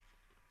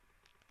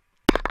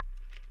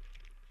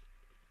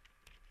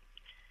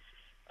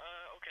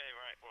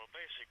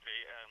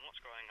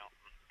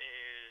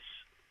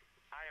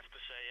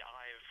say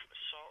I've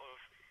sort of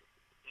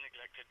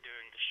neglected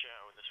doing the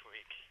show this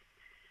week.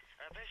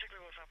 Basically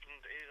what's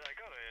happened is I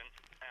got in,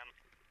 I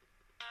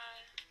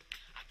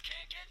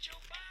can't get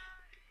your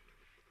body.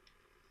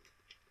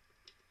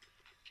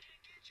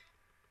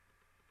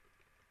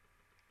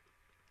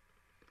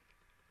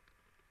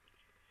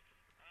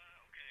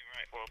 Okay,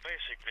 right, well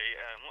basically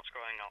what's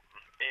going on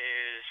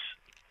is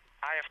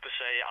I have to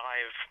say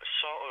I've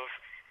sort of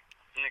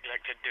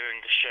neglected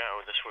doing the show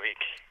this week.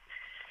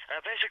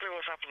 Basically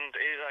what's happened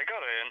is I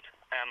got in,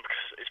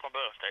 because it's my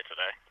birthday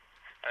today.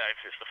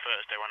 It's the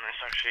Thursday when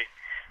this actually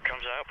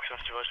comes out, because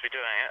I'm supposed to be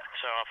doing it.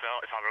 So I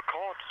felt if I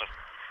record them,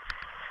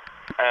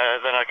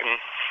 then I can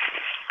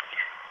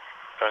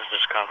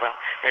just kind of,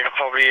 I could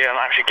probably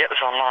actually get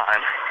this online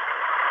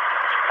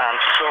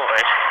and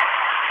sorted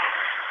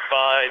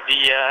by the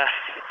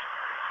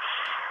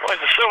why is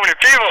there so many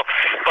people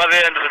by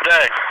the end of the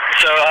day?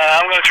 So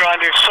I'm going to try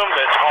and do some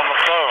bits on the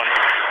phone,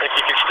 if you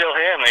can still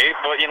hear me,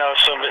 but you know,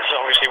 some bits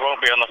obviously won't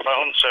be on the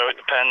phone, so it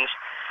depends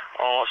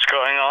on what's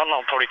going on.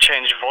 I'll probably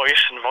change voice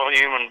and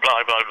volume and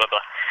blah blah blah blah.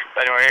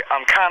 But anyway,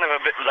 I'm kind of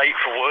a bit late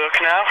for work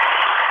now,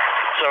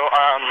 so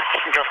I'm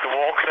going to have to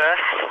walk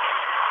there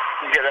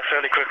and get there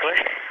fairly quickly.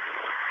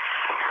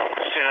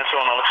 As soon as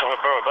someone looks like a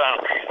borough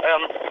bound.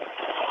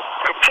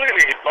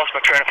 Completely lost my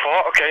train of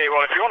thought. Okay,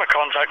 well, if you want to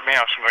contact me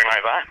or something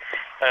like that,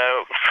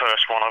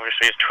 first one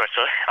obviously is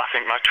Twitter. I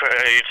think my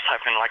Twitter, you just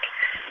type in like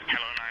hello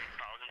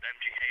 9000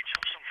 MGH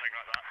or something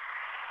like that.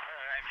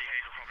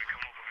 MGH will probably come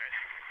up with it.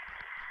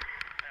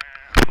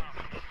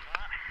 Apart from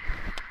that,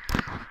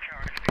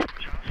 Carrie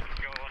Stevens House can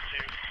go on to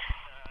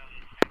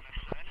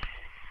MSN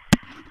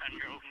and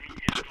go meet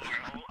your story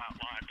hole at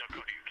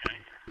live.co.uk.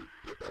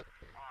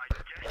 I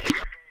guess you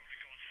could probably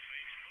go on to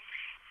Facebook, but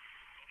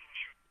I'm not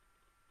sure.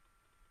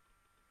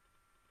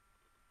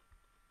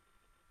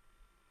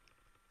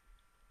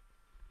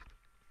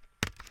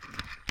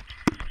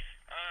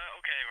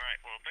 Okay, right,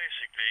 well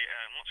basically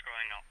what's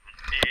going on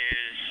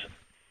is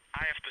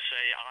I have to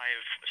say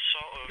I've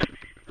sort of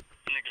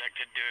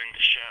neglected doing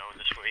the show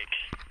this week.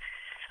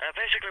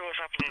 Basically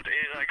what's happened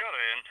is I got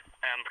in,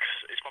 because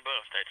it's my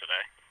birthday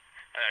today.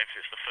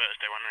 It's the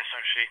Thursday when this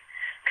actually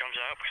comes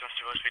out, because I'm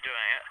supposed to be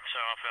doing it.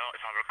 So I felt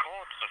if I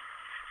record them,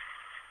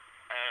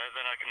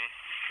 then I can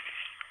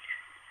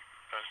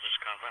just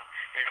kind of,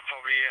 I could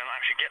probably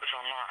actually get this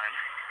online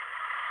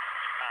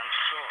and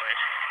sorted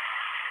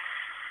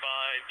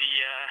by the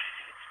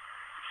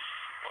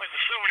why is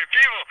there so many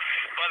people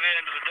by the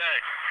end of the day?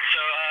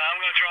 So I'm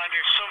going to try and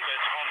do some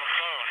bits on the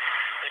phone,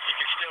 if you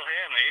can still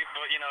hear me,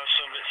 but you know,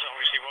 some bits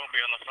obviously won't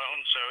be on the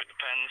phone, so it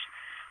depends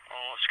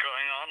on what's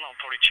going on. I'll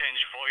probably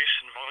change voice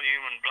and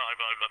volume and blah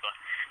blah blah blah.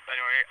 But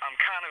anyway, I'm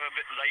kind of a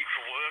bit late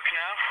for work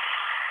now,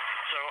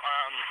 so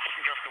I'm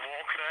going to have to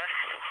walk there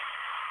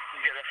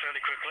and get there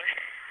fairly quickly.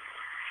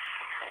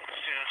 As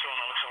soon as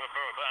someone looks like a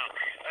borough bound.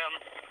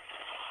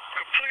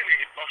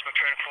 Completely lost my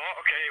train of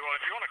thought. Okay, well,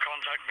 if you want to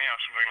contact me or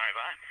something like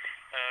that,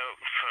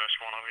 first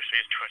one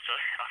obviously is Twitter.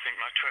 I think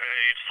my Twitter,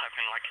 you just type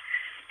in like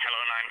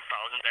hello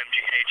 9000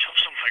 MGH or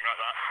something like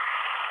that.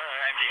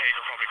 MGH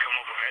will probably come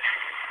up with it.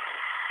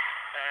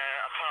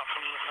 Apart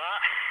from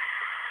that,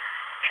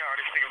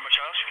 Carrie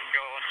Stevens House, you can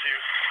go on to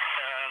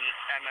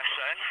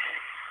MSN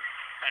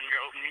and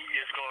go meet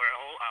your glory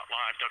hole at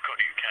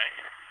live.co.uk.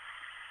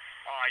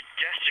 I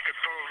guess you could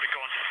probably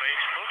go onto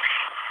Facebook,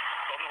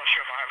 but I'm not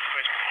sure if I have a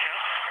Facebook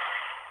account.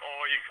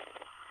 Or you could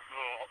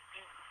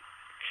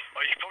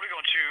probably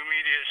go onto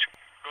Media's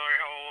glory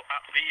hole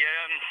at the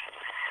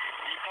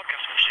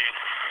podcast machine.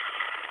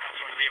 That's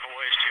one of the other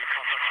ways to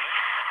contact me.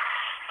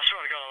 I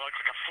swear to God, I look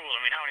like a fool.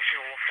 I mean, how many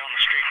people walk down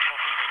the street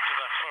talking into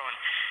their phone?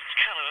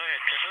 It's kind of weird,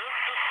 because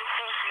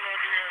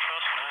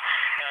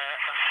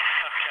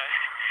okay,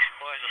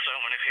 why is there so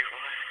many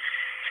people?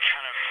 It's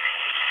kind of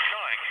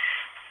annoying.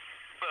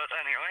 But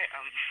anyway,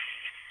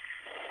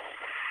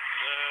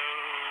 so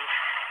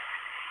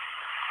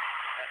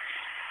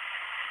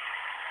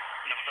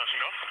another person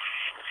gone.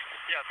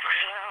 Yeah, because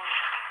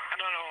I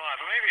don't know why,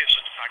 but maybe it's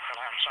just the fact that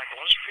I'm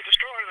psychologically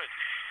destroyed with it.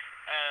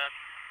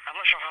 I'm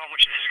not sure how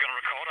much this is going to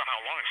record or how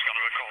long it's going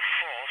to record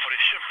for, but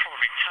it should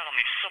probably tell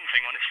me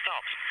something when it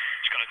stops.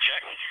 Just going to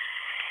check.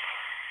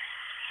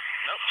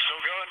 Nope,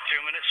 still going,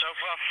 2 minutes so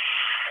far.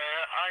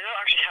 I don't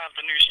actually have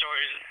the news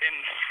stories in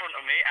front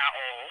of me at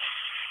all,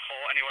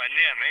 or anywhere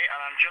near me, and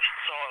I'm just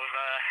sort of,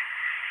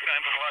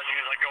 improvising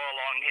as I go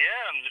along here.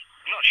 I'm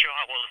not sure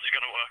how well this is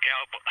going to work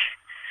out, but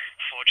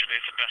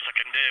fortunately it's the best I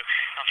can do.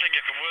 I think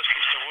if the worst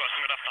comes to worst,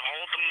 I'm going to have to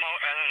hold the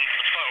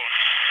phone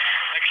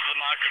next to the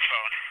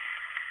microphone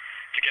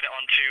to get it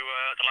onto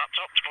the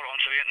laptop, to put it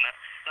onto the internet.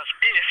 That's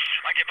if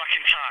I get back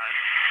in time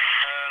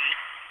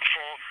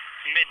for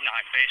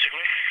midnight,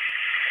 basically.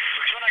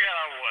 Because when I get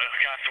out of work,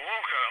 I have to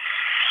walk home,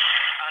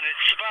 and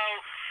it's about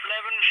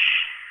 11,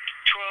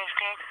 12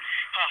 o'clock,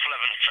 half 11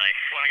 I'd say,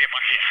 when I get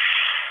back here.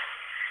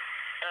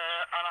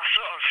 And I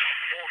sort of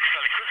walk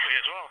fairly quickly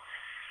as well.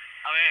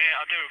 I mean,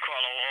 I do quite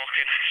a lot of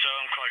walking, so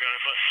I'm quite good at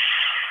it, but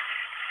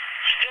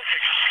it still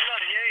takes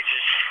bloody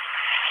ages.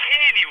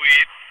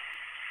 Anyway,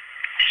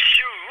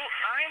 So,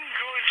 I'm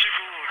going to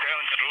go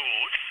down the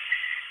road.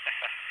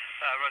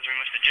 That reminds me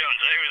of Mr. Jones.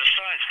 He was a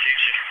science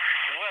teacher.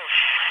 Well,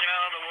 you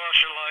know, the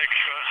Welsh are like,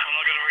 I'm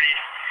not going to really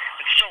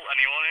insult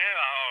anyone here,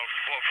 or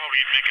well,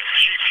 probably make a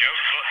cheap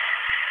joke, but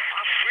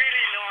I've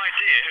really no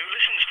idea who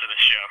listens to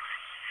this show.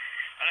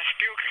 And if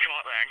people could come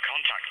out there and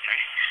contact me,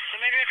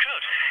 then maybe I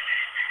could.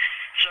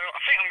 So I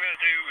think I'm going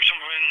to do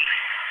something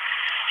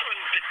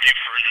a bit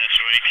different this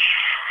week.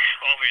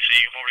 Obviously,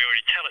 you can probably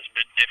already tell it's a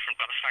bit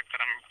different by the fact that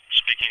I'm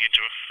speaking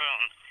into a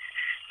phone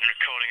and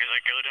recording as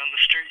I go down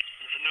the street.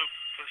 There's a note.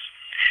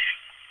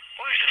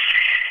 Why is this?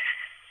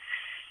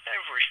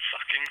 Every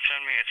fucking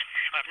 10 minutes.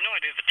 I have no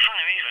idea the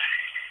time either.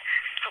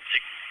 Hope to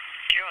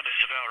God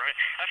it's about right.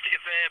 I have to get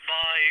there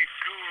by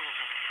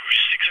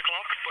 6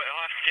 o'clock, but I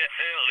have to get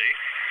early,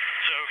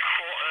 so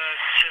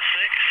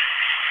 5:45.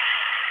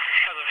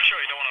 I'm sure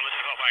you don't want to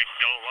listen about my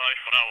dull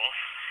life, but I will.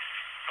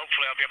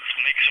 Hopefully I'll be able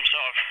to make some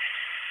sort of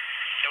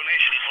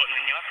donation button,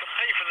 and you'll have to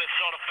pay for this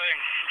sort of thing.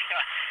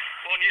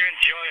 Won't you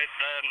enjoy it,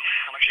 then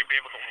I'll actually be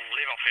able to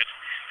live off it.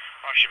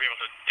 I'll actually be able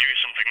to do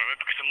something with it,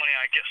 because the money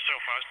I get so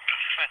far is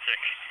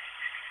pathetic.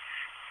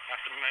 I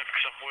have to admit,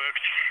 because I've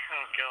worked,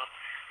 oh god,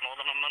 more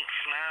than a month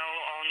now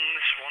on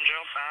this one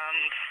job,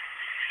 and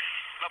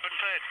not been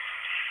paid.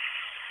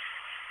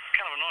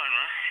 Kind of annoying,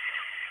 right?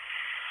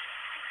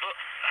 But,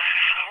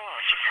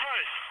 I'm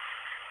surprised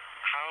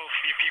how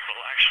few people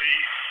actually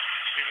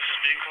see this as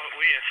being quite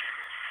weird.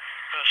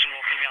 Person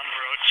walking down the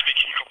road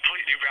speaking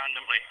completely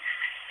randomly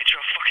into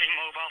a fucking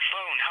mobile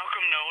phone. How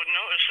come no one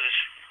notices?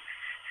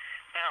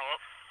 Now, well,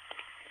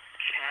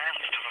 I'm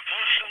just a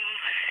person.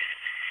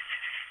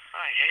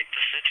 I hate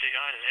the city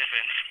I live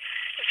in.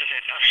 Isn't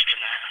it nice to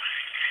know?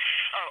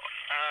 Oh,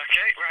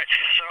 okay, right.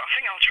 So I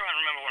think I'll try and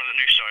remember one of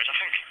the news stories. I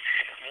think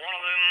one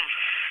of them...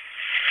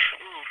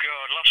 Oh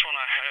god, last one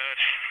I heard...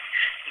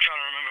 I'm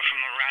trying to remember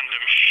from a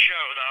random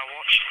show that I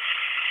watched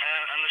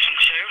and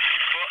listened to,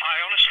 but I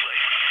honestly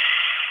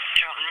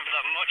can't remember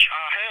that much.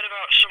 I heard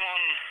about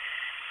someone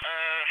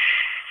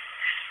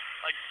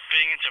like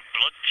being into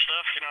blood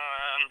stuff, you know,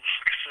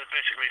 because they're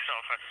basically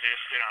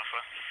self-enthusiast, you know,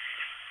 for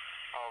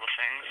all the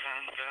things,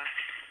 and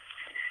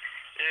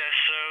yeah,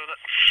 so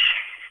that's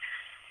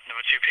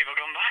number 2 people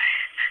gone by.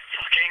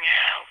 Fucking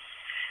hell.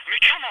 I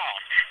mean, come on!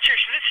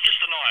 Seriously, this is just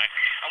annoying.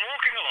 I'm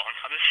walking along,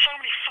 and there's so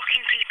many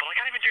fucking people, I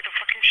can't even do the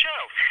fucking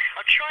show.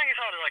 I'm trying as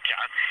hard as I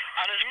can,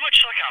 and as much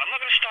as I can. I'm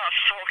not going to start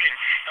talking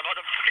about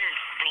the fucking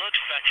blood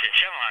fetish,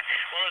 am I?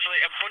 Well, there's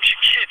like a bunch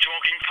of kids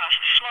walking past,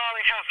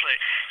 smiling happily,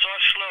 so I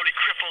slowly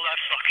cripple their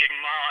fucking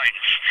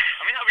minds.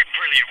 I mean, that would be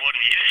brilliant,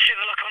 wouldn't it? You just see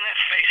the look on their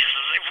faces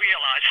as they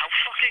realise how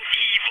fucking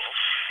evil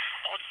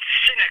or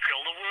cynical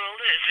the world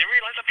is. They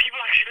realise that people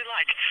actually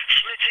like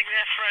slitting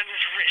their friends'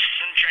 wrists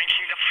and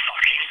drinking the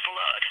fucking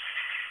blood.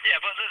 Yeah,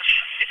 but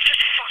it's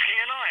just fucking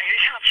annoying. You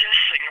can't do a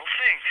single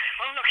thing.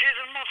 Oh look, here's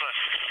a mother.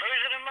 Or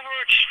is it a mother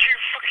or just 2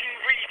 fucking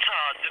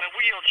retards in a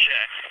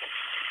wheelchair?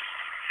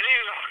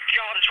 Oh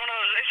god, it's one of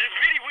those, it's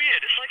really weird.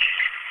 It's like,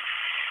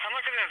 I'm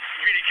not gonna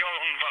really go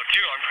on about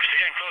too long because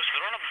they're getting closer.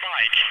 They're on a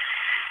bike,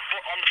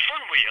 but on the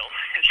front wheel,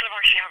 instead of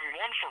actually having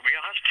one front wheel,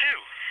 it has 2.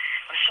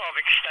 And it's sort of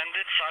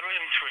extended sideways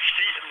into a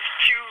seat, and there's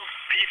 2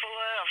 people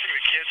there. I think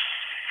the kids,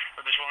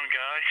 but there's one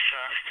guy, so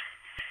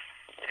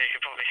yeah, you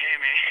can probably hear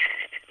me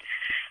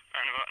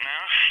right about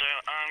now. So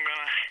I'm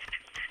gonna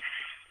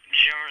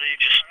generally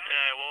just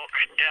walk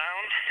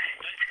down,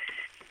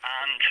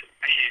 and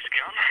he's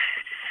gone.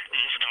 And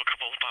there's another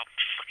couple about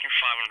fucking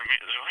 500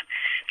 meters away.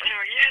 But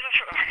anyway, yeah, that's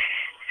what I'm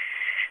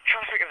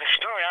trying to think of the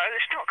story.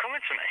 It's not coming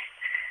to me.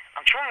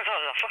 I'm trying as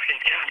hard as I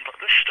fucking can, but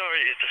this story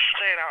is just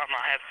staying out of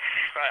my head.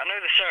 Right, I know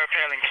the Sarah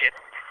Palin kid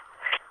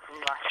from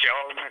last show,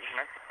 I mentioned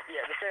it.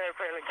 Yeah, the Sarah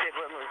Palin kid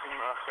was in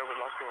last show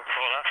with last show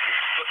before that.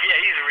 But yeah,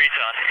 he's a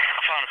retard.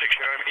 I found a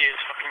picture of him. He is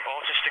fucking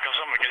autistic or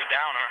something. He's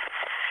down, or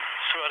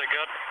swear to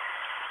God.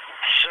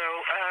 So,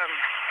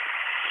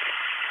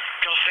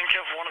 gotta think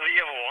of one of the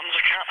other ones.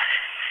 I can't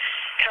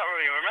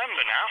really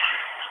remember now.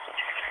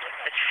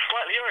 It's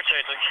slightly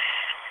irritating.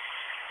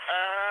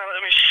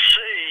 Let me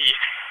see.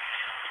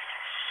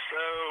 So,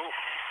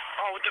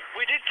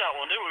 we did that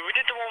one, didn't we? We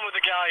did the one with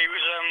the guy who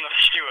was the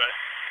steward.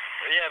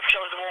 Yeah, because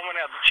that was the one when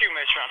we had the 2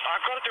 mates around.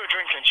 I've got to do a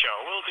drinking show.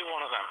 We'll do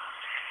one of them.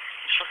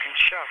 This fucking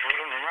shaft will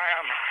run right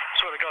at me. I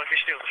swear to God, if he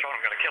steals the phone,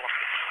 I'm gonna kill him.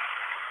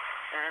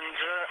 And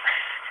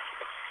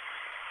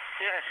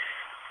yeah,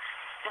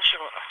 not sure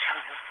what I'm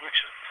trying to make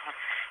sure.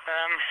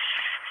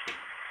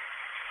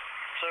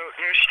 So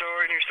new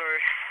story.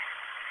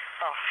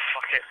 Oh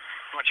fuck it,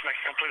 I might just make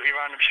a completely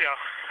random show.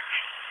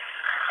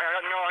 I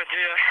had no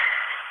idea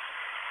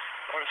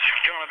what it's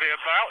going to be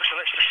about, so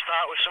let's just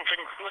start with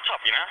something from the top,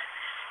 you know?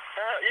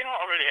 You know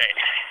what I really hate?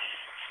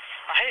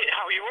 I hate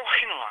how you're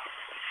walking along.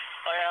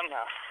 I am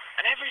now.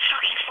 And every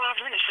fucking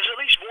 5 minutes there's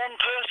at least one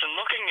person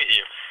looking at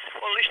you.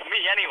 Well, at least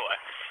me anyway,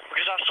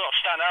 because I sort of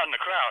stand out in the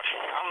crowd.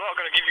 I'm not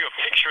going to give you a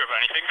picture of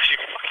anything, because you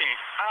fucking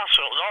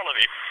assholes, all of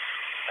you.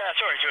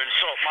 Sorry to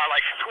insult my,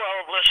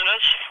 12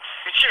 listeners.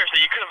 I mean, seriously,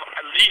 you could have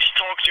at least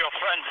talked to your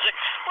friends and said,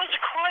 well, it's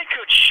a quite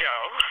good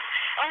show.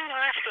 I mean,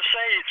 I have to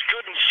say it's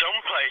good in some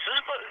places,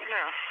 but, you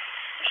know,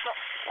 it's not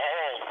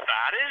all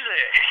bad, is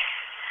it?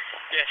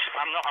 Yes,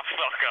 I'm not a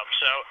fuck-up,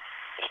 so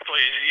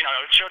please, you know,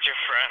 show it to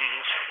your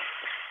friends,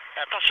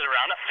 pass it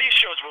around. These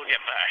shows will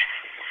get better.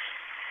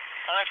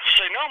 And I have to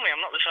say, normally I'm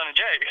not this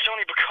energetic. It's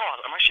only because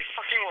I'm actually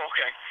fucking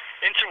walking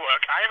into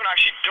work. I haven't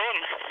actually done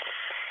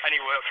any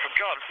work for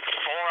God for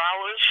 4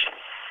 hours.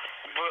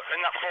 But in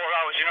that 4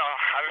 hours, you know,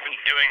 I've been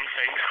doing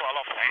things, quite a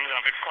lot of things, and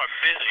I've been quite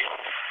busy.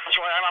 That's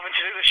why I'm having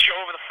to do this show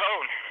over the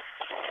phone.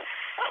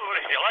 Well,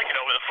 if you like it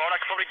over the phone, I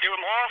could probably do it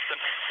more often.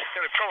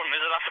 The only problem is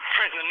I'd have to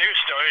print the news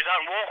stories out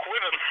and walk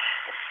with them.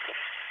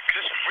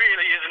 Because this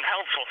really isn't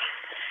helpful.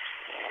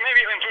 Maybe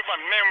it'll improve my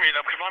memory,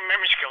 though, because my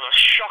memory skills are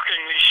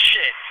shockingly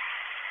shit.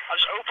 I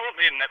just open up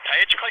the internet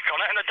page, click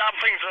on it, and the damn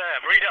thing's there.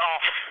 Read it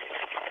off.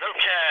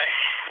 Okay.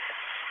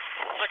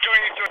 It's like going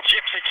into a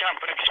gypsy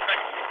camp and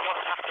expect not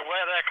to have to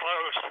wear their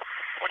clothes.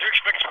 What do you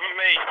expect from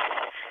me?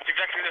 It's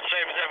exactly the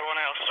same as everyone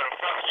else, so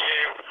fuck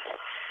you.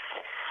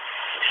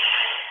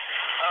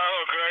 Oh,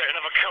 great,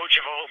 another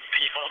coach of old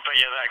people, but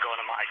yeah, they're going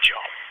to my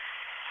job.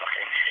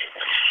 Fucking hate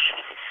them.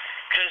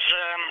 Because,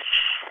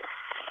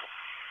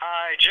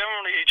 I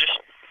generally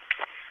just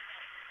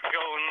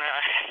go and,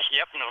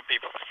 know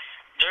people.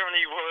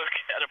 Generally work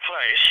at a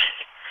place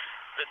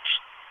that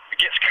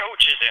gets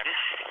coaches in,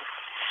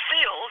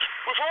 filled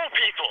with old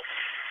people.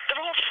 They're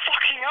all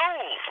fucking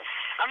old.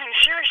 I mean,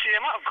 seriously,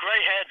 the amount of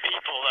grey-haired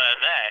people that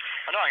are there.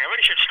 Annoying, I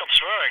really should stop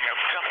swearing. I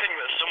think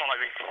that someone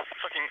like the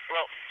fucking,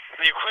 well,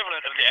 the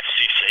equivalent of the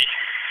FCC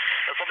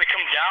will probably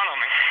come down on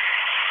me.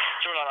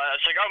 Something like that.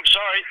 It's like, I'm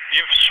sorry,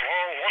 you've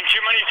swore one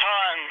too many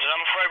times, and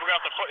I'm afraid we're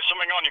going to have to put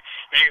something on you.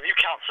 I mean, you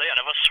can't say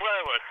another swear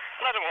word.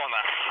 And I don't want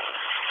that.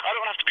 I don't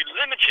want to have to be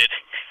limited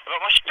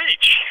about my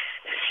speech.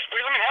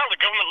 Because, I mean, hell,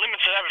 the government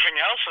limits everything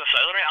else that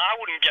says. I mean, I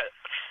wouldn't get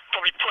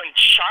probably put in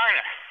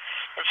China.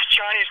 If the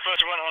Chinese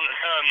person went on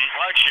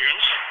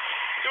iTunes,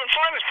 they wouldn't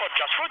find this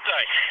podcast, would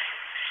they?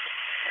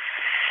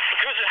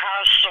 Because it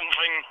has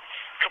something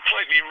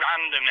completely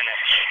random in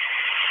it.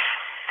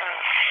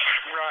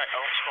 Right,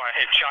 oh, that's why I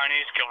hate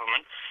Chinese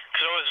government,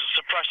 because they always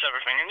suppress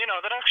everything, and you know,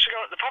 they're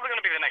probably going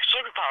to be the next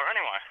superpower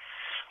anyway.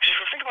 Because if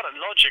you think about it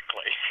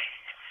logically,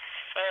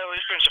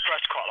 it's been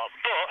suppressed quite a lot,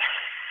 but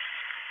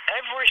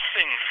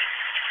everything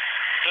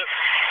that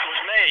was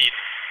made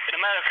in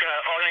America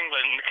or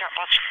England in the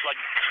past, like,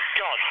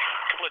 God,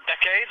 a couple of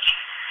decades,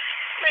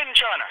 made in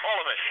China, all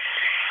of it.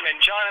 Made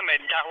in China,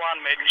 made in Taiwan,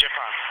 made in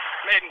Japan.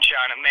 Made in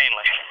China,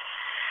 mainly.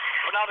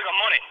 But now they've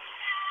got money.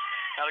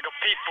 Now they've got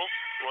people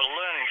who are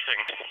learning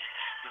things.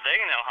 They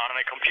know how to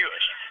make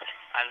computers.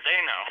 And they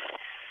know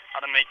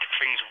how to make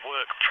things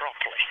work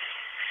properly.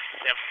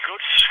 They have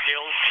good,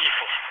 skilled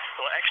people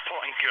who are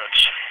exporting goods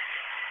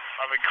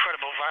of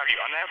incredible value.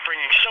 And they're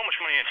bringing so much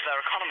money into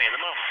their economy at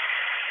the moment.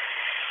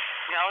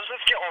 Now, as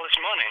they get all this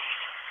money,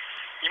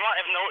 you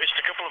might have noticed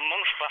a couple of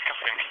months back, I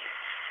think,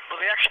 but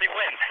they actually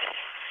went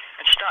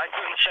and started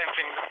doing the same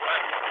thing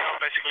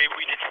that basically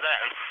we did to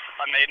them.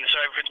 So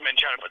everything's made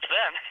in China, but to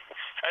them,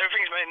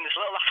 everything's made in this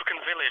little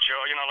African village,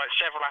 or, you know, like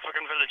several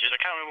African villages. I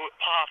can't remember what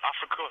part of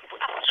Africa, but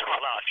Africa's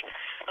quite large.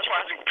 That's why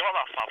it hasn't got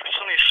that far, because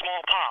it's only a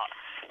small part.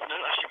 It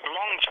doesn't actually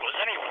belong to us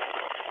anyway.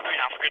 I mean,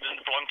 Africa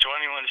doesn't belong to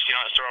anyone, it's, you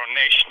know, it's their own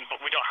nation,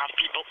 but we don't have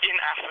people in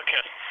Africa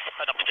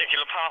at that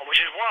particular part, which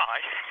is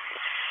why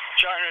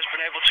China has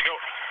been able to go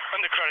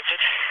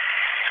undercredited,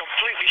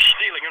 completely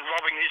stealing and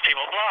robbing these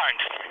people blind.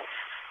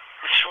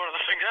 Which is one of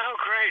the things, oh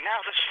great,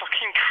 now there's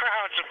fucking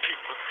crowds of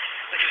people.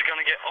 This is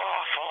going to get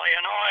awfully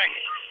annoying.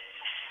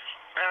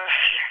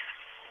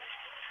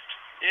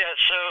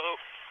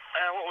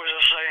 What was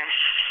I saying?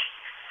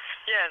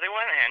 Yeah, they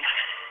went in,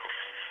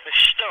 they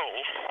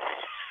stole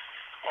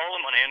all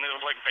the money, and they were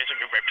like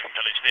basically raped and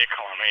pillaged the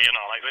economy, you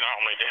know, like they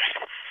normally do.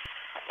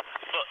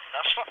 But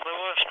that's not the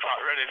worst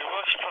part, really. The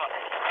worst part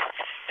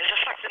is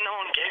the fact that no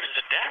one gave us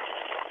a damn.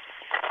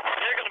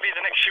 They're going to be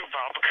the next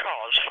superpower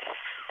because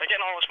they're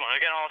getting all this money,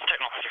 they're getting all this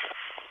technology,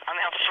 and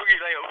they have free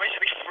labor,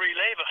 basically free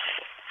labor.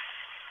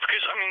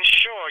 Because, I mean,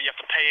 sure, you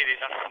have to pay these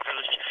African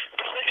villages,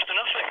 but it's next to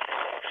nothing.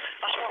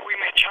 That's why we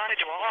made China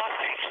do all our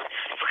things,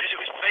 because it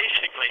was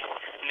basically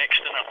next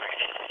to nothing.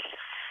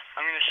 I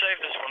mean, they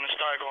saved this one and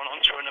started going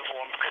on to another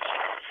one, because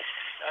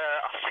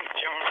I think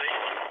generally,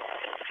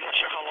 I'm not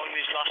sure how long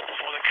these last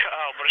before they cut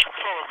out, but it's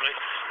probably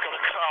going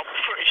to cut out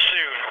pretty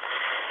soon.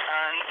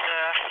 And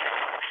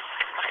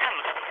I can't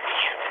look at the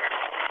picture.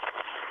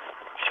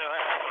 So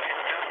anyway, here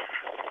we go.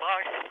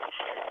 Bye.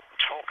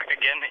 Talk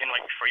again in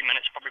like 3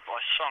 minutes, probably put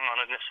a song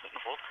on in this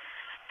interval.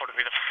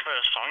 Probably be the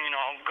first song, you know,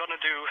 I'm going to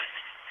do,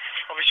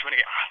 obviously when I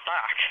get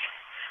back,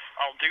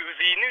 I'll do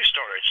the news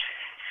stories.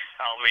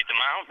 I'll read them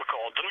out,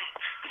 record them,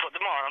 and put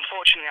them on.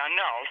 Unfortunately, I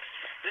know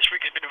this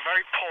week has been a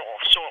very poor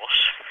source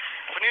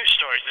for news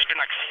stories. There's been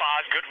like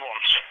 5 good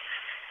ones.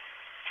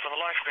 For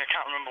the life of me, I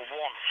can't remember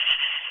one.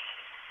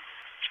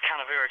 It's kind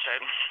of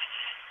irritating.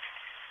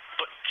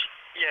 But,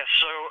 yeah,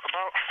 so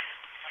about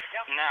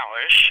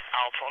now-ish,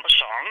 I'll put on a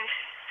song.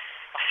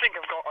 I think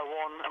I've got a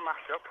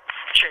mashup.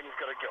 Shane's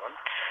got a gun.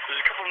 There's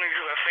a couple of new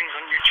things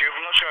on YouTube.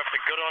 I'm not sure if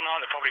they're good or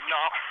not. They're probably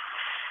not.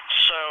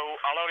 So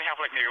I'll only have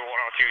like maybe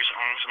one or two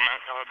songs and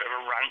I'll have a bit of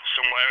a rant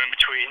somewhere in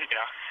between, you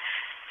know.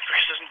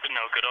 Because there's been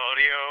no good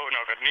audio,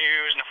 no good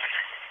news, nothing.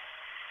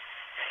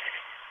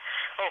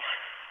 Oh,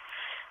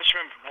 just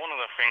remembered one of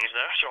the things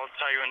there, so I'll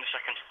tell you in a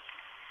second.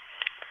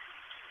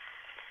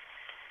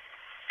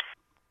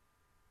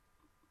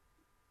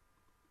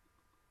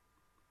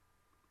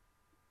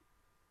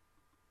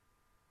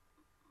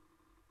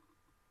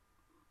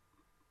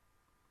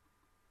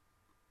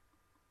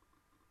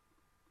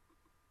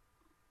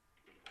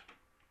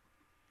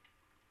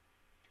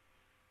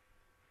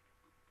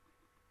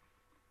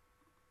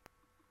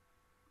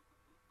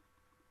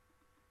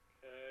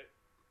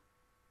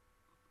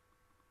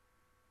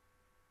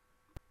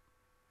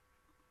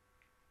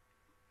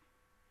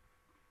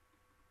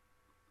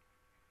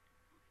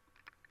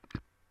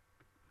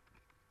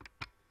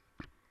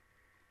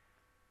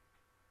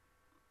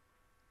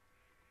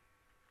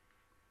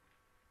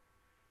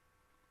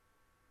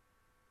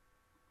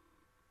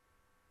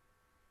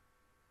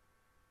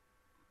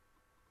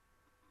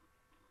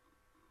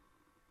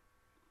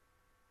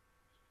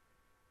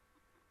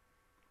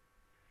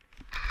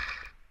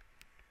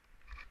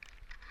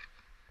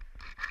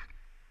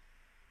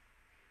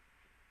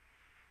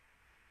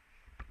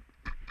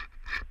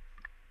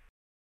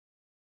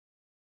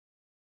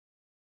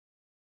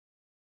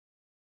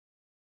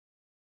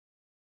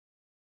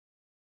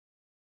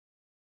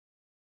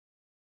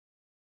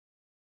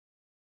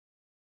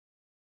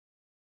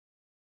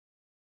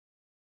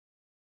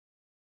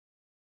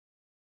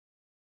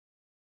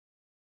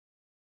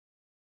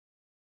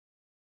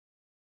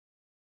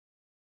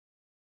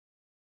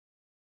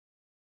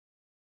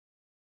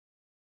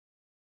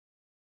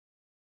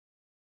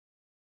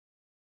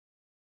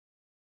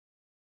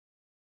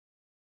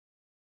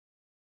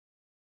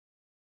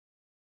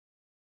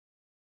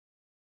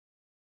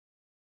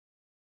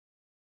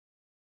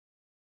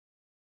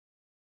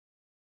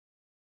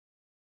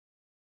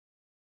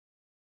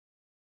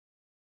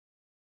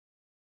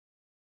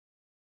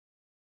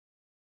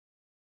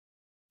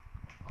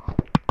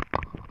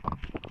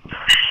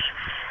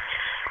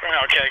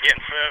 Okay,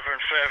 getting further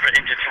and further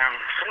into town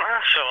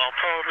somewhere, so I'll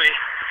probably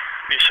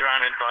be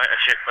surrounded by a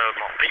shitload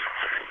more people,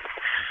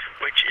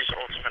 which is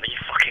ultimately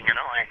fucking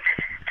annoying.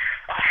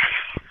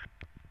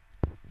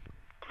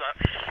 That.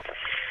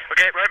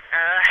 Okay, right,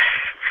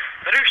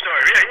 the news story,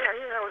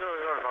 yeah, what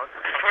was it about?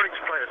 I'll probably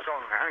just play a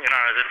song now, you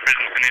know, there's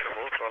been a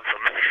walk or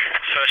something.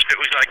 First bit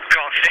was like,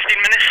 God,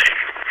 15 minutes?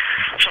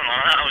 Something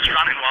like that, I was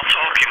running while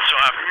talking, so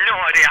I have no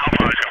idea how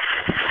far it's gone.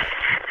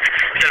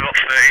 It said about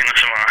 13 or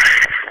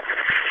something.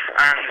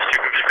 And there's two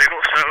groups of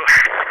people, so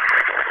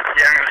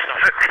yeah, I'm gonna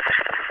stop it.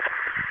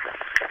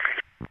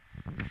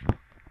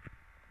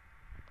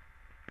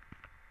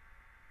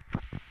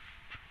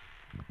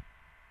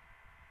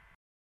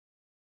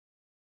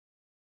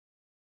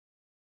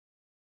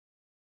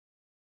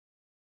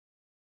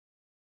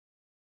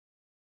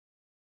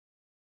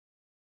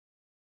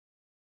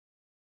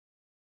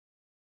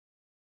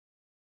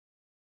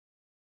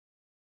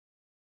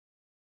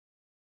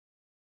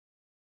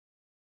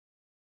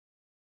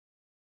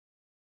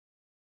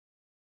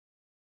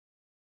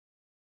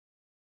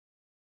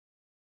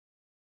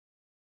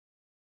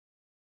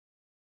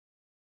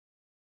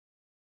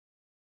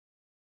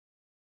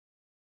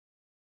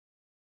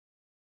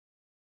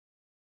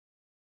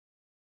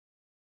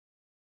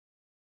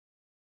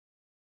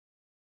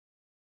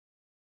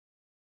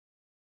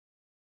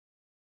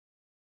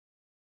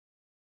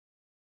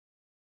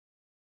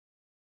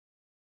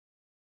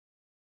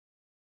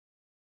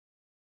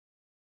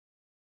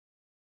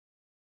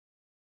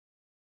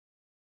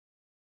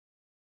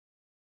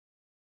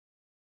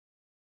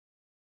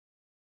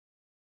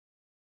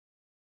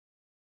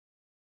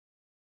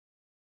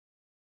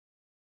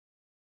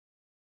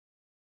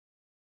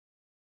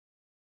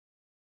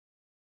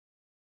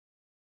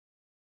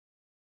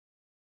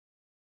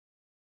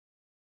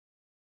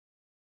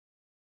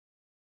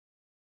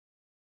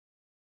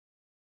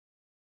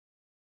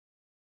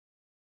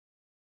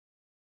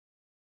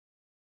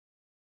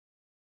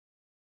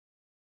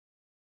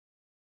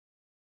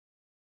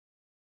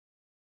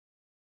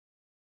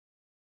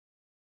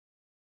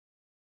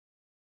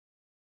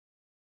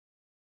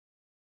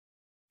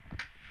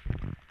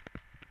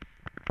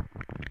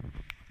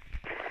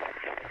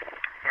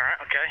 Alright,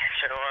 okay,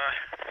 so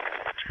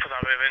let's put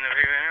that bit of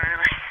interview in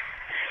anyway.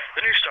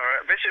 The news story,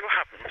 basically what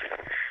happened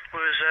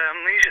was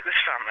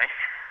this family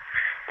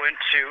went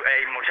to a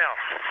motel.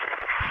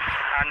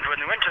 And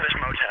when they went to this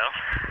motel,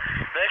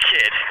 their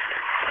kid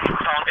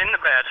found in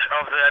the bed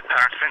of their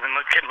parents, I think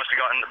the kid must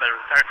have got in the bed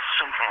with the parents,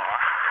 something like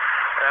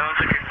that. One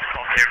second,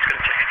 clock here, it's going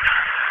to check it.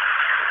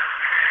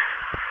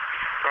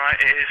 Right,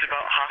 it is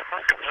about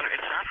 1:30, plenty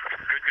of time.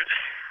 Good.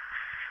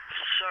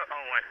 So,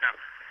 oh wait, no.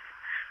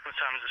 What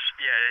time is this?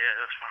 Yeah,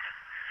 that's fine.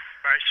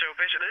 Right, so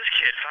basically this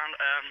kid found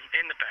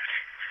in the bed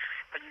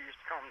a used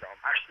condom,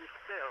 actually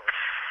still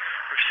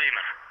with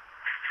semen,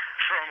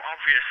 from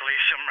obviously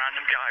some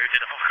random guy who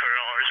did a hooker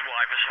or his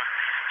wife or something.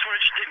 So he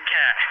just didn't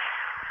care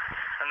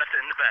and left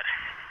it in the bed.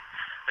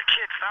 The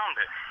kid found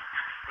it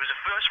It was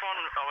the first one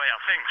away, I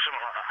think,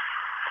 something like that.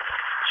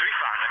 So we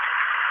found it,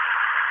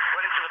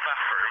 went into the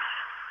bathroom,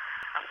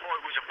 I thought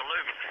it was a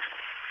balloon.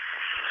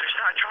 So we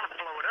started trying to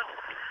blow it up.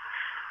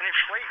 And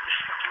inflate this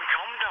fucking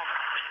condom.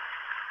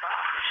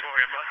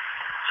 Sorry about that.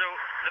 So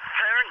the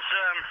parents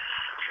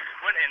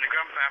went in, the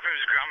grandpa, I think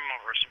it was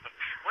grandmother or something,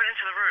 went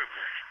into the room,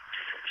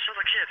 saw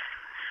the kid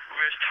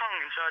with his tongue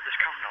inside this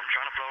condom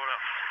trying to blow it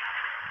up.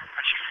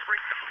 And she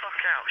freaked the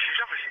fuck out. She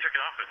obviously took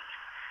it off and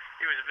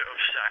he was a bit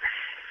upset.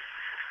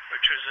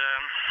 Which was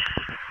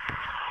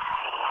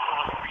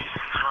one of the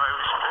reasons why it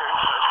was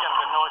it's getting a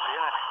bit noisy,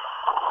 isn't it?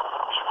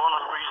 Which is one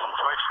of the reasons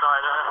why it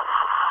started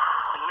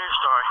in the news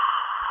story.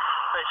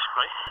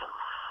 Basically,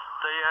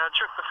 they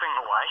took the thing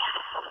away,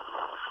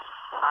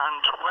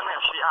 and when they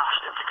actually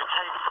asked if they could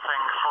take the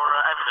thing for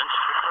evidence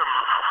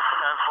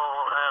for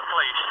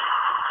police,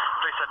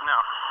 they said no.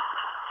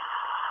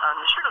 And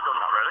they should have done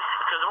that, really,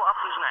 because what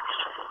happens next?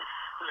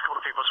 There's a couple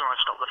of people trying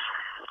to stop this.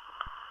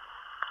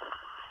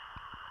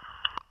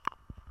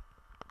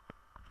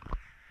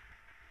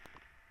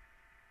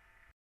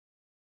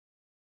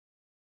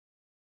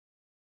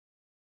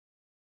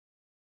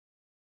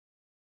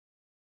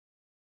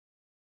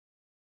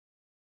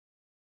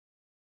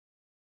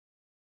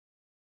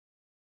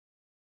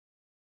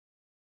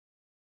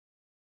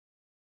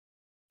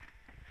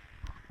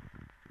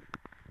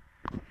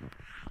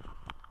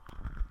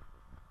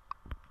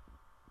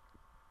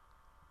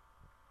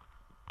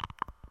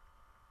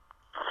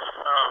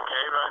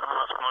 Okay, right, well,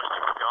 that's most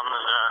of it gone.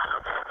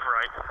 There's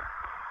right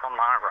on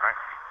my right.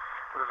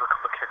 There's a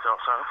couple of kids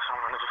outside, so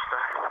I'm going to just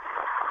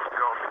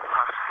go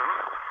past them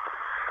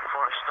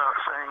before I start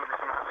saying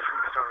anything about the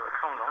things over the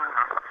condom, you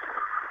know.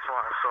 That's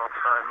why I saw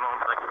outside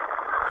mostly.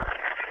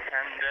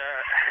 And,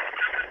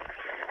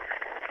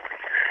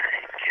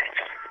 kids.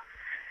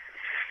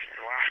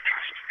 The last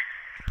test.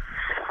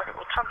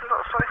 What time did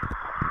that say?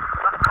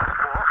 That past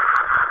what?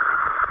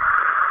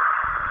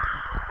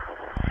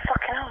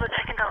 Fucking hell, they're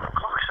taking down the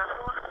clocks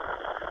everywhere.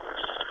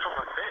 It's just a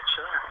proper bitch,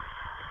 isn't it?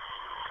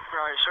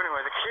 Right, so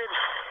anyway, the kid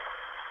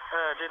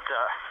did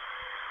that.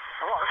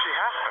 And what actually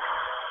happened?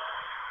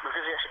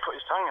 Because he actually put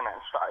his tongue in it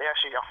and started,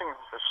 I think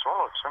he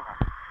swallowed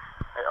something.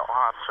 It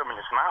had some in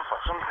his mouth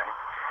or something.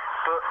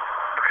 But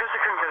because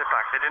they couldn't get it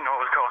back, they didn't know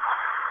what was going on.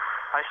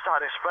 I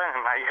started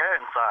explaining that he hurt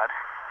inside.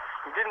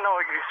 He didn't know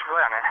he could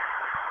explain it.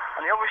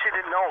 And he obviously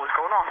didn't know what was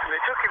going on. So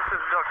they took him to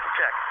the doctor to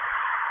check.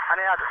 And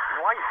he had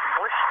white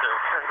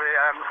blisters, as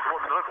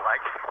what they look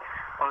like,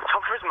 on the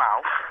top of his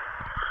mouth,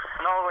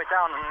 and all the way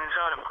down and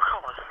inside him,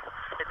 because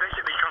it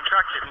basically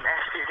contracted an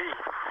STD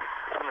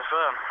in the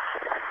firm.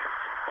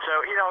 So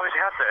he'd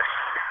obviously had this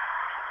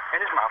in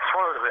his mouth,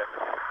 swallowed a bit,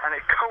 and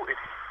it coated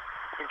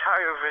the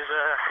entire of his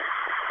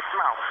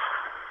mouth,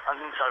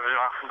 and inside of his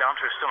mouth and down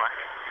to his stomach,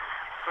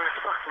 with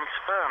fucking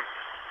sperm.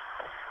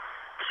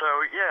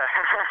 So, yeah.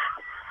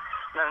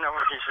 Then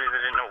obviously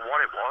they didn't know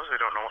what it was, they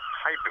don't know what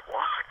type it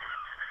was,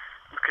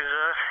 because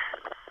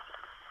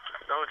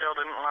the hotel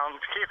didn't allow them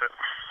to keep it.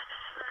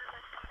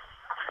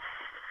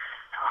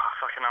 Oh,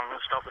 fucking hell, I'm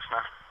gonna stop this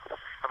now.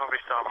 I'll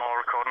probably start more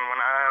recording when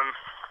I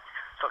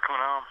start coming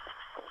home.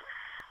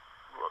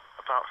 But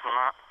apart from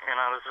that, you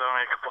know, there's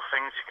only a couple of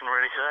things you can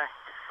really say.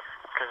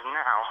 Because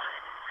now,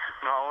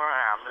 no matter where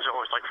I am, there's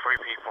always like 3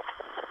 people.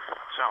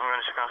 So I'm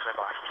just gonna say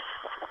bye.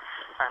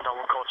 And I'll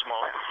record some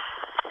more later.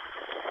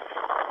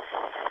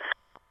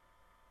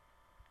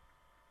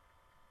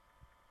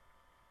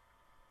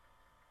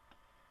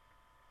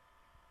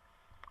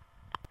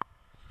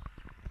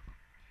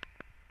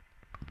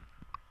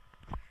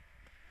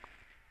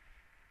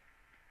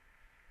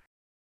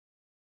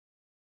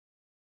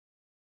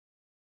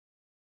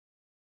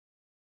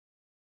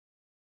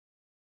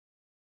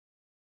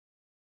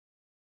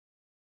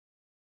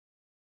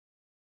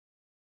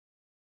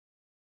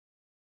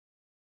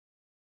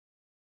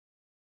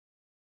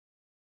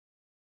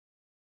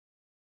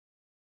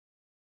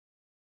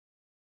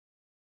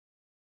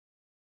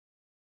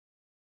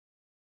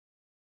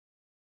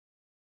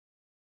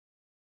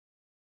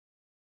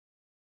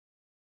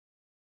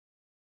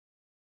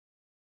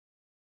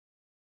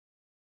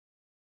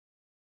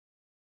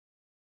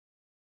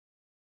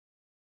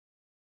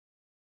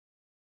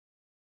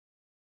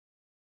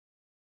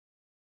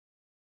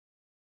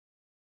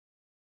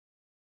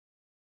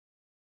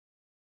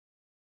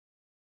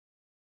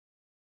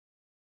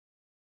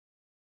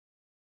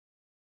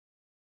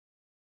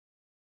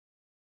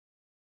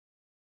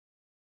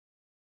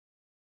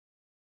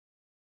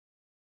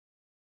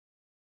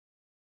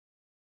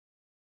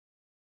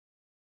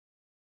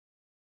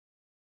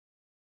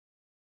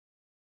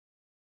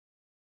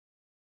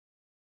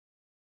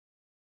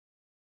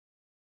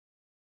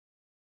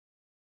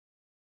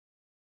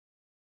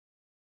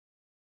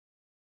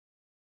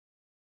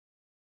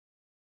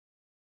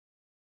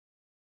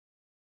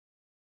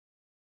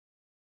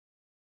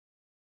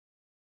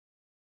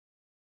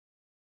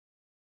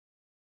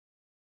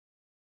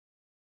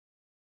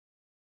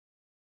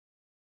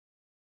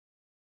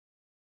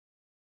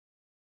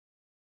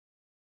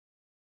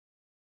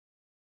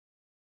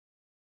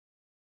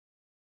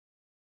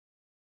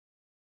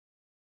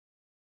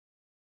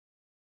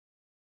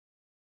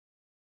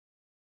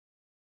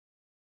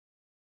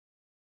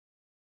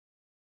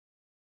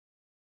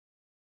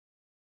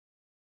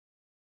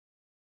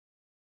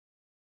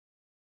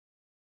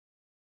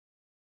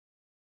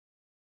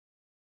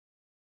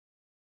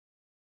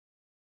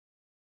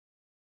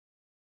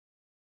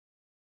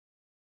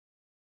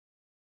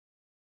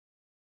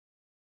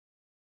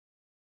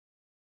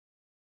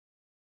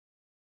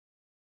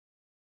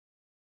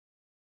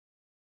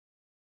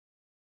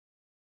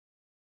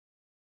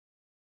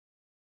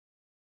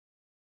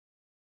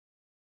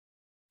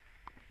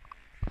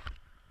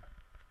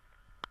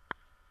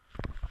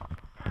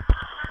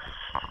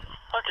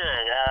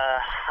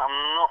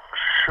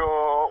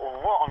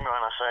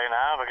 say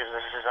now, because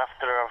this is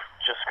after I've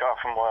just got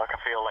from work. I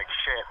feel like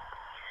shit.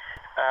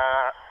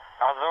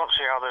 I don't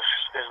see how this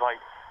is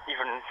like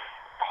even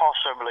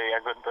possibly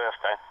a good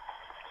birthday.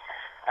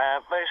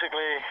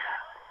 Basically,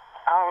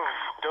 I've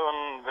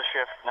done the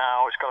shift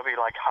now. It's got to be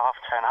like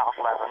 10:30,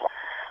 11:30.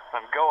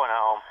 I'm going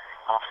home,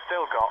 and I've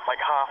still got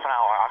like half an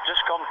hour. I've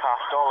just gone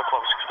past all the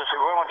clubs,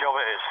 specifically where my job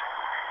is.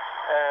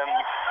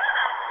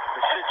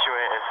 It's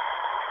situated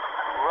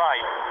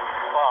right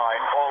by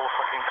all the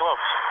fucking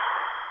clubs.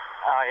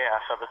 Yeah, I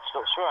said I'd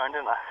stop swearing,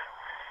 didn't I?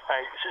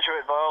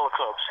 Situated by all the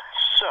clubs.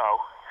 So,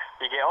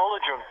 you get all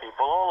the drunk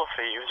people, all the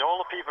thieves,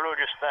 all the people who are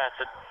just there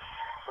to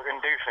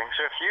fucking do things.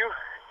 So if you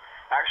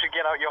actually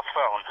get out your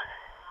phone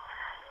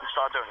and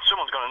start doing it,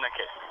 someone's gonna nick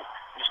it.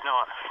 Just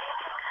know it.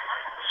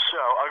 So,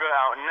 I got it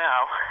out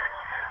now,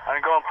 and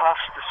I'm going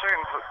past the same,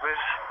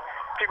 there's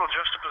people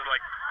dressed up as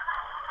like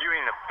Beauty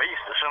and the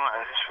Beast or something.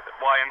 There's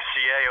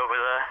YMCA over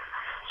there.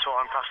 So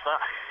I'm past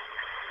that.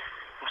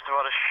 Must have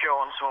had a show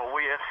on something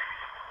weird.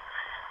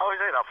 I always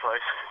hate that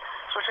place.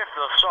 Especially after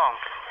the song.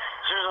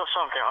 As soon as that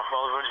song came out for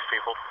all the religious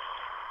people,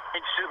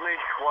 instantly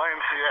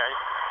YMCA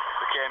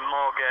became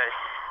more gay.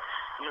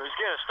 And it was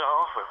gay to start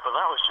off with, but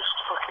that was just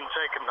fucking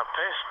taking the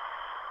piss.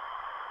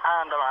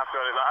 And I'm gonna have to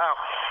edit that out.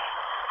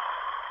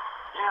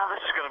 You know,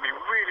 this is gonna be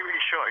really,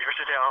 really short,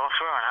 especially the day I'm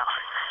swearing out.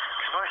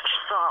 Because if I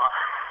start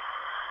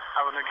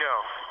having a go,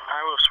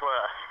 I will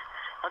swear.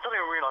 I don't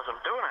even realise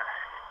I'm doing it.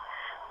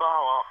 But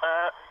oh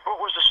well,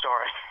 what was the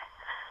story?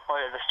 Oh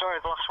yeah, the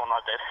story of the last one I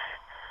did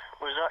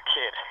was that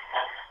kid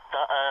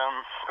that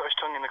got his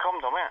tongue in the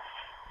condom, yeah.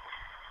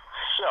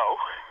 So,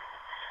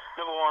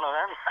 another one of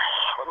them,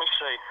 let me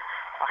see.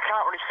 I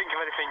can't really think of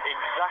anything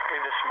exactly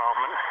this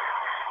moment.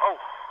 Oh,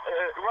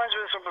 it reminds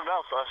me of something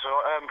else that I saw,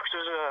 because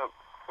there's a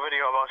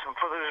video about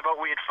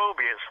weird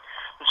phobias,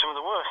 and some of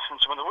the worst,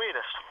 and some of the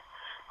weirdest.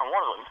 And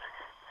one of them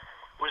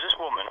was this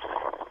woman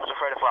was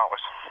afraid of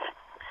flowers.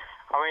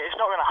 I mean, it's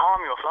not going to harm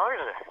your flower,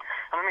 is it?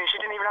 And I mean,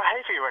 she didn't even have hay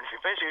fever or anything.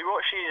 Basically,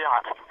 what she's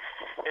had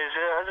is,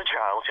 as a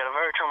child, she had a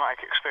very traumatic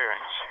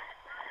experience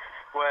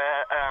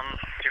where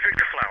she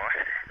picked a flower.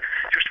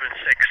 She must have been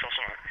 6 or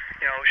something.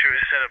 You know, she was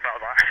said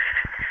about that.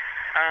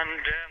 And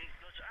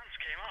those ants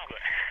came out of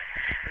it.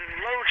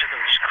 And loads of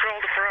them just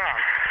crawled up her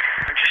arm.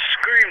 And she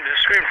screamed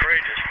for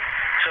ages.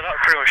 So that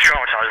pretty much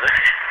traumatized her.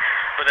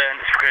 But then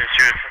it's because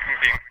she was fucking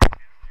being...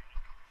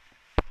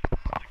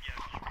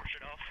 brush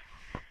it off.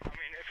 I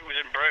mean, if it was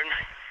in brown,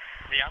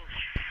 the ants,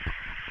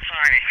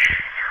 tiny.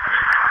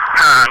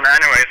 And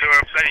anyway, they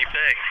were plenty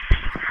big.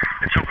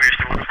 It's obvious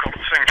they would have called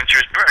the thing, and she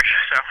was British,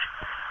 so,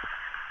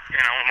 you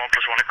know, 1 +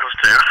 1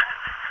 = 2.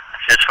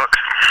 She's fucked.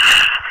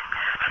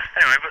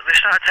 Anyway, but they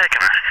started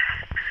taking her.